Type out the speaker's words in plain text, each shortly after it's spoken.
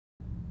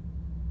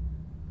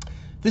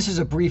This is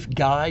a brief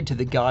guide to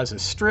the Gaza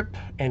Strip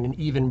and an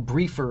even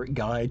briefer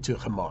guide to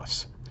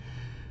Hamas.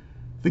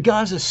 The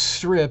Gaza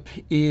Strip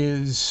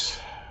is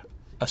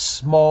a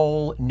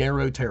small,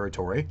 narrow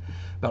territory,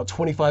 about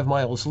 25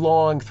 miles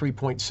long,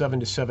 3.7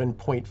 to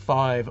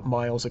 7.5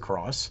 miles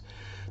across,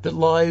 that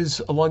lies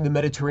along the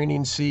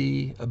Mediterranean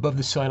Sea, above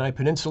the Sinai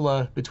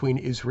Peninsula, between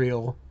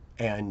Israel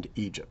and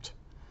Egypt.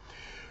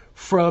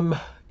 From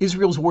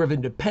Israel's War of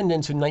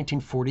Independence in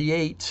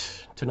 1948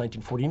 to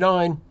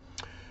 1949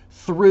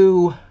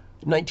 through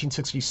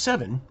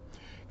 1967,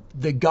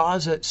 the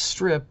Gaza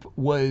Strip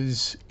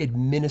was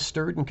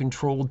administered and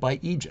controlled by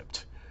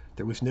Egypt.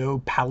 There was no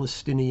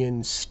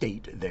Palestinian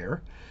state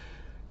there.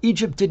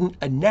 Egypt didn't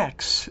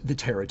annex the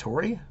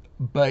territory,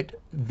 but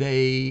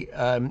they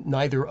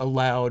neither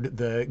allowed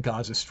the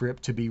Gaza Strip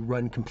to be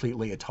run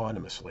completely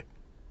autonomously.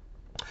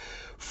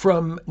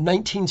 From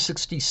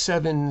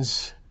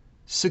 1967's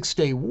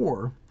Six-Day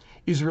War,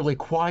 Israel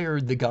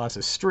acquired the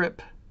Gaza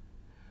Strip,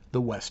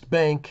 the West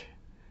Bank,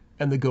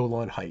 and the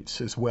Golan Heights,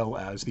 as well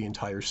as the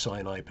entire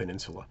Sinai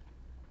Peninsula.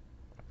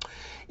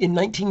 In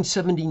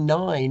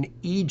 1979,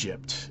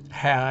 Egypt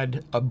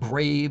had a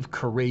brave,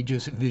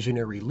 courageous,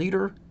 visionary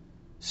leader,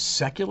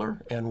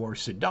 secular Anwar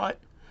Sadat,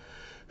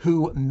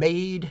 who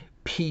made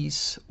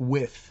peace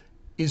with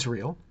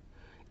Israel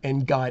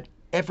and got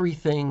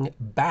everything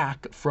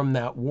back from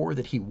that war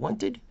that he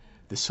wanted,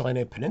 the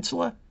Sinai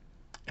Peninsula,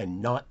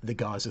 and not the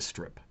Gaza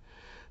Strip.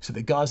 So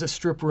the Gaza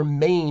Strip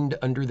remained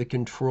under the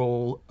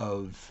control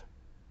of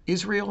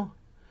Israel.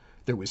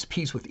 There was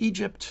peace with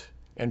Egypt,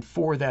 and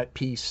for that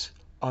peace,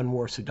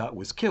 Anwar Sadat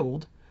was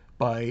killed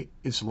by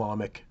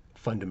Islamic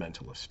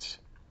fundamentalists.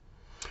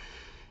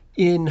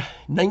 In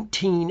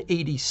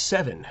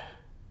 1987,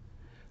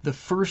 the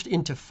first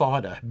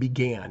Intifada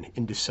began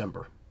in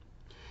December.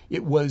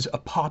 It was a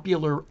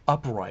popular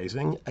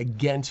uprising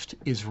against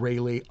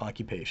Israeli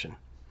occupation.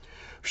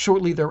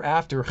 Shortly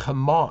thereafter,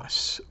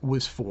 Hamas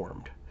was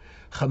formed.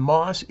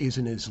 Hamas is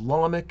an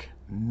Islamic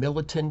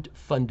militant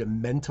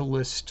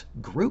fundamentalist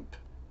group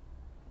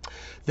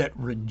that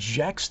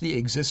rejects the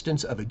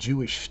existence of a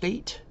Jewish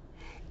state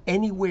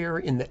anywhere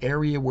in the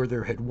area where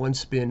there had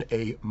once been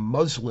a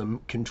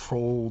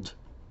Muslim-controlled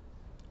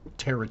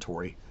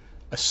territory,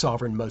 a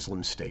sovereign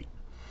Muslim state.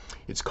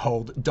 It's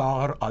called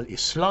Dar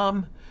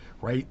al-Islam,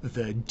 right?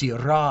 The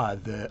Dira,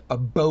 the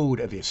abode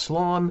of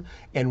Islam,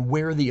 and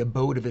where the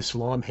abode of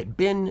Islam had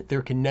been,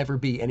 there can never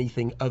be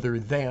anything other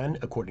than,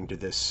 according to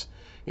this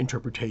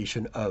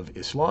interpretation of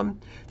Islam,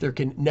 there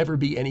can never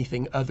be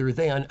anything other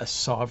than a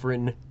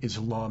sovereign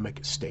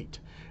Islamic state.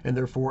 And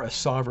therefore, a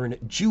sovereign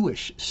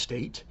Jewish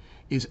state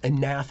is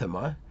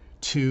anathema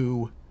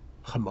to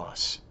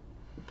Hamas.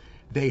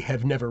 They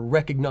have never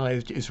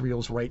recognized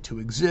Israel's right to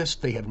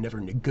exist. They have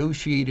never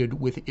negotiated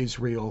with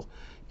Israel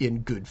in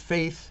good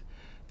faith.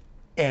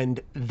 And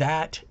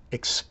that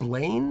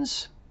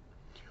explains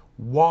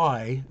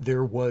why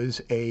there was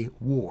a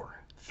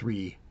war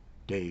 3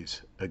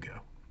 days ago.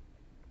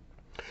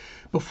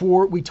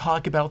 Before we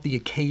talk about the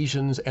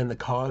occasions and the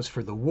cause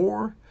for the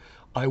war,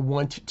 I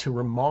want to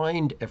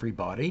remind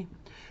everybody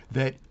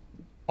that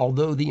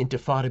although the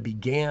Intifada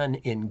began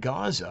in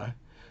Gaza,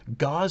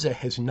 Gaza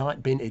has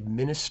not been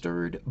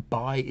administered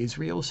by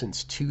Israel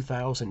since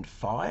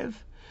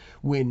 2005,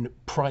 when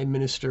Prime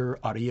Minister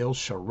Ariel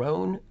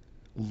Sharon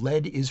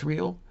led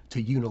Israel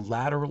to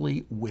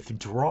unilaterally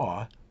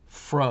withdraw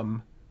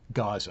from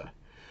Gaza.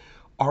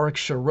 Arik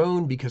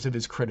Sharon, because of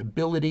his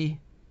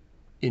credibility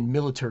in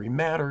military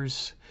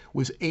matters,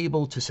 was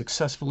able to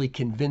successfully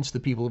convince the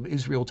people of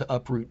Israel to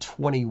uproot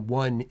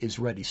 21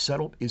 Israeli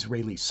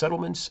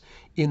settlements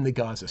in the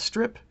Gaza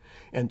Strip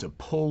and to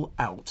pull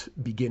out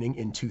beginning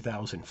in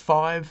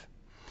 2005.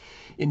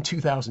 In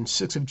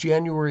 2006 of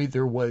January,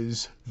 there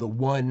was the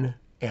one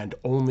and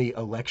only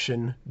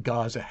election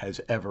Gaza has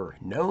ever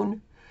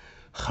known.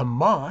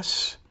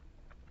 Hamas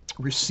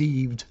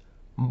received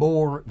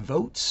more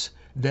votes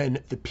than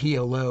the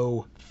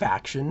PLO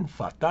faction,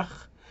 Fatah,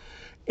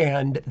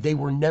 and they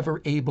were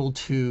never able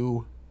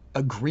to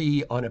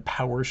agree on a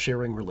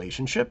power-sharing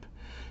relationship.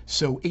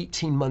 So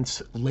 18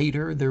 months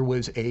later, there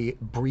was a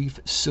brief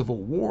civil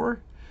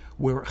war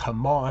where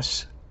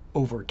Hamas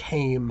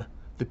overcame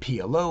the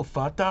PLO,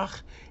 Fatah,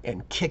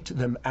 and kicked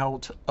them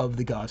out of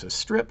the Gaza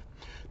Strip.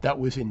 That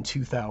was in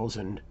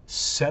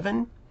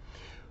 2007.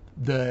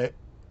 The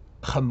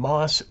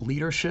Hamas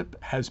leadership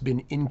has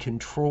been in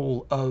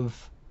control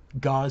of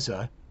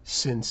Gaza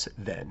since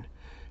then.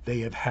 They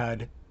have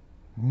had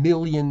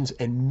millions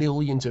and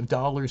millions of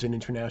dollars in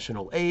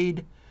international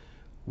aid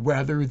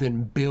rather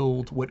than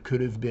build what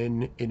could have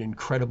been an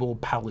incredible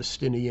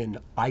Palestinian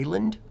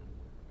island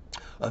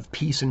of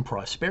peace and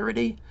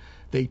prosperity.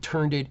 They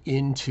turned it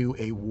into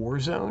a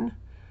war zone,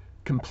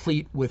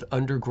 complete with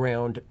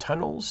underground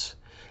tunnels,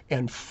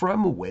 and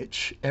from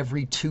which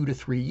every 2 to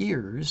 3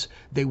 years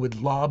they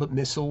would lob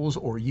missiles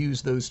or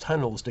use those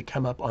tunnels to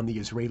come up on the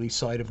Israeli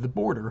side of the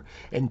border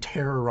and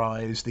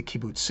terrorize the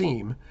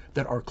kibbutzim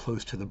that are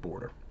close to the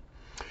border.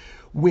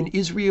 When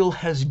Israel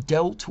has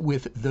dealt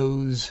with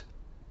those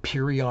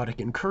periodic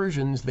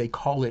incursions, they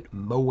call it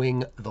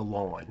mowing the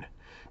lawn,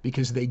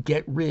 because they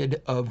get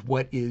rid of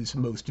what is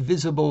most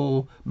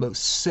visible,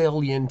 most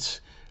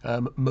salient,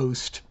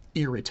 most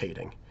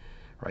irritating.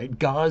 Right?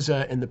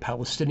 Gaza and the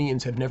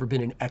Palestinians have never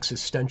been an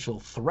existential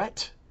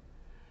threat.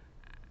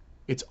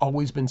 It's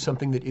always been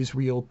something that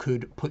Israel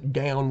could put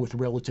down with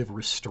relative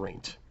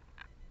restraint.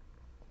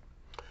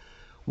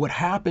 What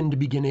happened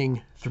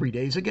beginning 3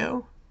 days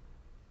ago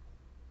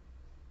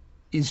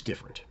is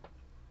different.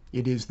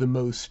 It is the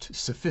most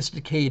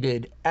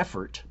sophisticated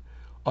effort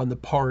on the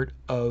part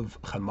of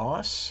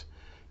Hamas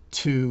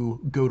to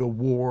go to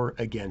war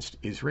against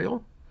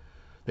Israel.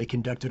 They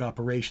conducted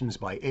operations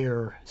by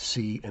air,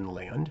 sea, and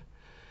land.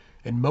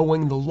 And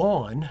mowing the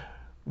lawn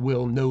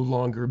will no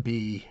longer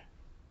be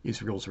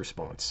Israel's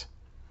response.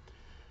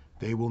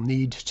 They will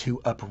need to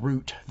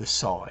uproot the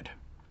sod.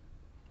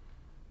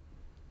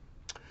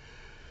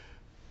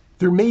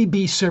 There may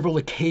be several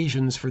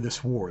occasions for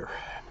this war.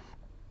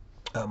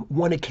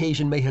 One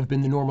occasion may have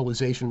been the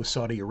normalization with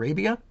Saudi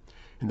Arabia,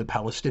 and the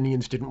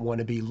Palestinians didn't want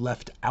to be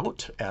left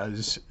out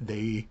as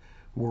they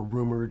were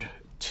rumored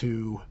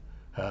to,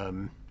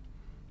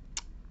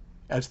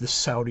 as the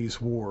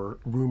Saudis were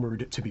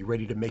rumored to be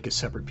ready to make a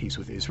separate peace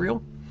with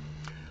Israel.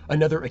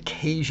 Another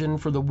occasion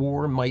for the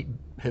war might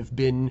have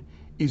been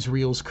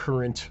Israel's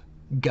current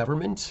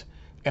government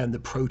and the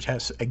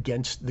protests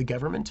against the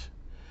government.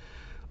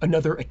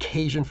 Another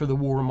occasion for the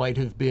war might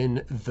have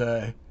been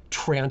the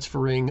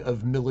transferring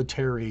of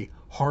military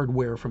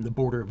hardware from the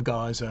border of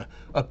Gaza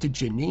up to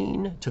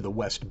Jenin, to the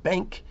West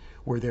Bank,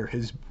 where there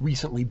has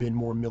recently been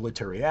more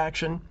military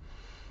action.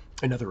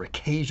 Another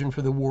occasion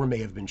for the war may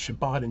have been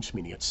Shabbat and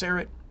Shmini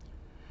Atzeret.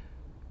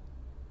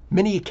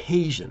 Many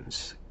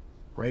occasions,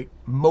 right?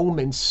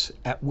 Moments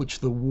at which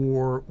the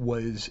war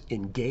was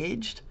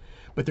engaged,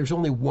 but there's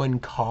only one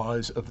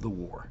cause of the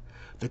war.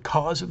 The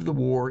cause of the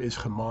war is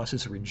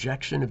Hamas's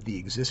rejection of the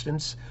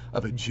existence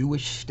of a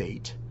Jewish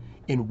state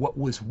in what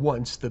was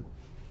once the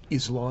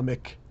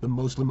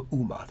Muslim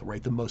Ummah,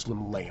 right, the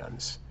Muslim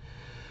lands.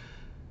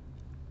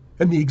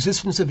 And the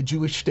existence of a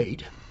Jewish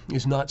state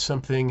is not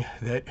something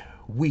that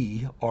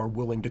we are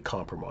willing to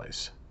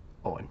compromise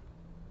on.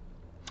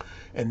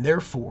 And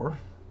therefore,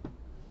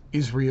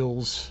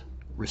 Israel's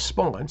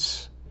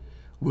response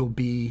will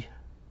be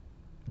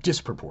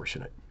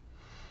disproportionate.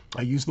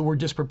 I use the word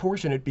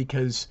disproportionate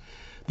because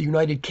the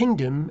United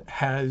Kingdom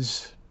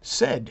has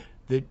said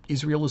that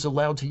Israel is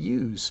allowed to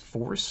use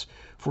force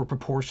for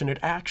proportionate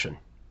action.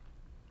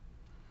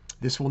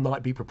 This will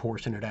not be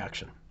proportionate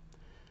action.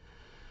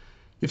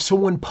 If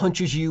someone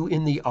punches you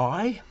in the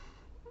eye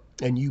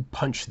and you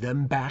punch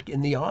them back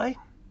in the eye,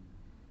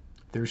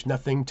 there's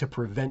nothing to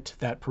prevent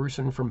that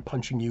person from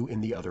punching you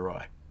in the other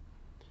eye.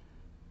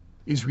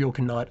 Israel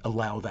cannot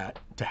allow that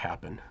to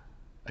happen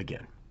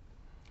again.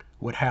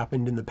 What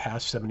happened in the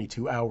past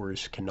 72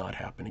 hours cannot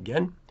happen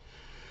again.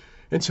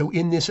 And so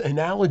in this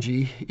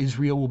analogy,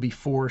 Israel will be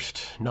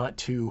forced not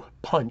to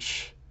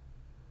punch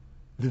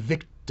the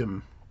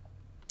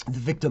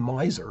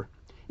victimizer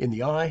in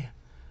the eye,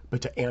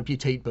 but to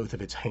amputate both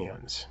of its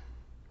hands.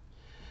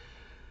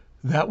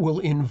 That will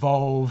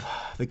involve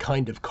the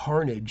kind of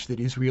carnage that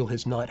Israel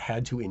has not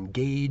had to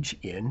engage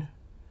in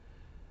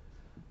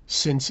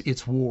since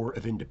its war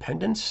of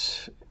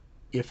independence,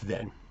 if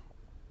then.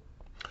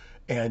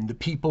 And the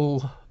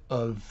people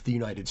of the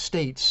United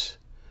States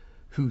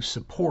who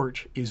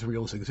support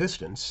Israel's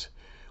existence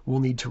will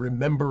need to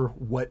remember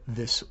what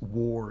this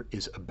war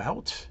is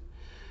about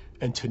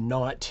and to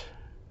not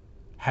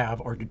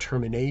have our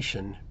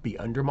determination be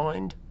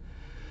undermined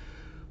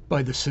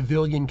by the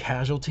civilian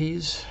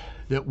casualties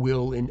that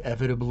will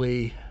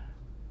inevitably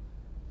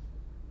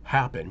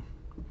happen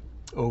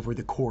over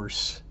the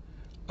course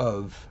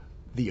of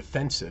the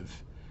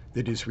offensive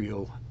that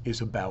Israel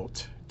is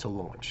about to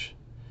launch.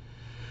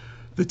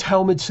 The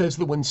Talmud says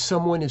that when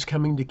someone is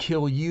coming to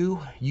kill you,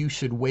 you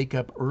should wake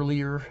up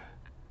earlier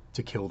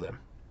to kill them.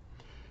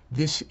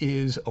 This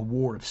is a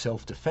war of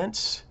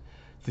self-defense.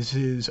 This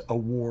is a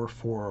war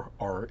for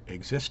our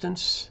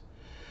existence.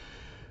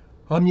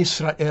 Am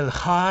Yisrael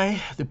Chai,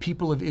 the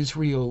people of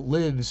Israel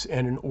lives,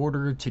 and in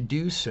order to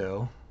do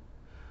so,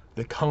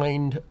 the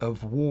kind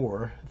of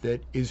war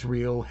that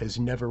Israel has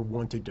never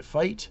wanted to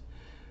fight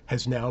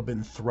has now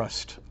been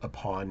thrust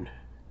upon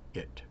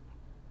it.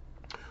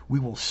 We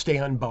will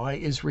stand by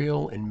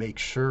Israel and make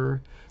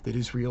sure that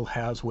Israel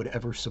has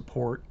whatever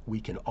support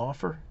we can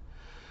offer.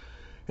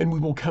 And we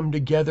will come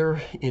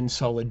together in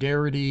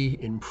solidarity,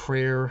 in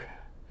prayer,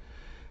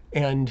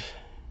 and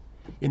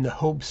in the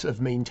hopes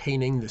of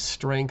maintaining the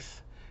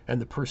strength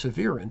and the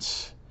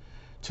perseverance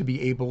to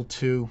be able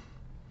to,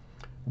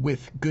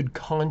 with good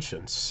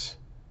conscience,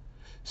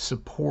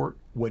 support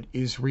what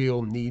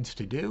Israel needs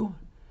to do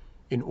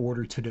in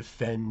order to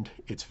defend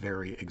its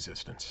very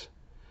existence.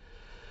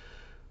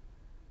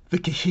 The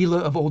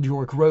Kehillah of Old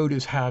York Road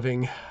is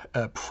having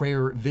a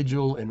prayer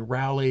vigil and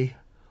rally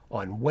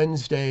on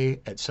Wednesday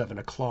at 7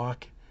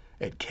 o'clock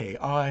at KI.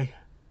 I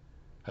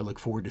look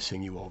forward to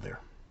seeing you all there.